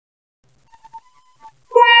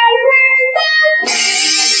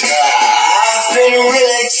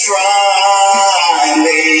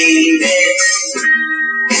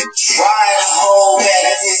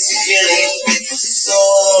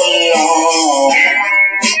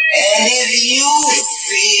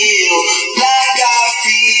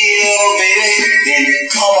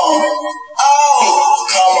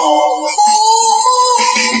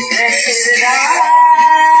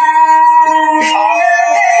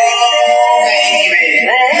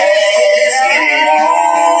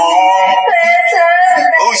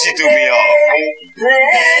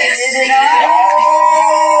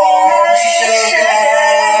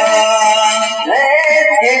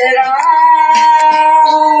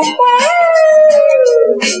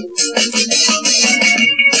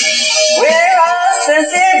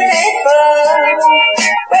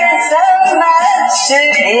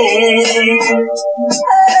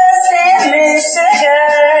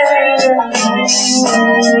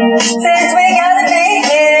Since we gotta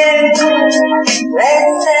begin,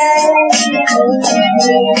 let's say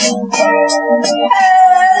I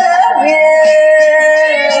love you.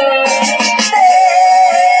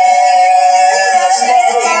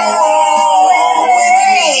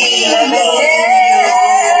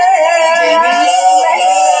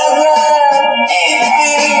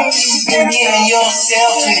 Giving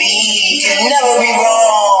yourself to me can never be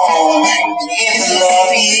wrong if the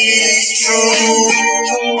love is true.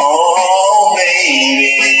 Oh,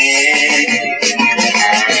 baby.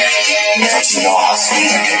 Don't you know how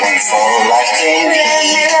sweet and wonderful life can be?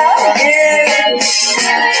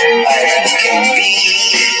 Life can be.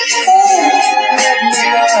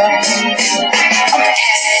 I'm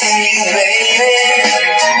asking you, baby,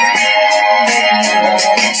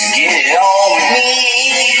 to get it on with me.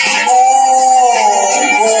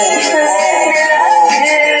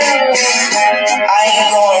 I ain't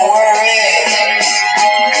gonna worry.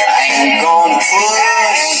 I ain't gonna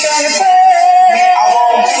push. I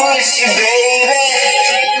won't push you, baby.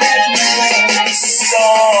 So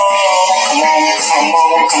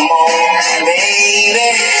come on, baby.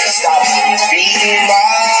 Stop beating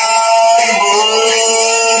around the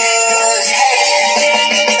bush.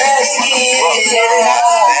 Hey, let's get it on.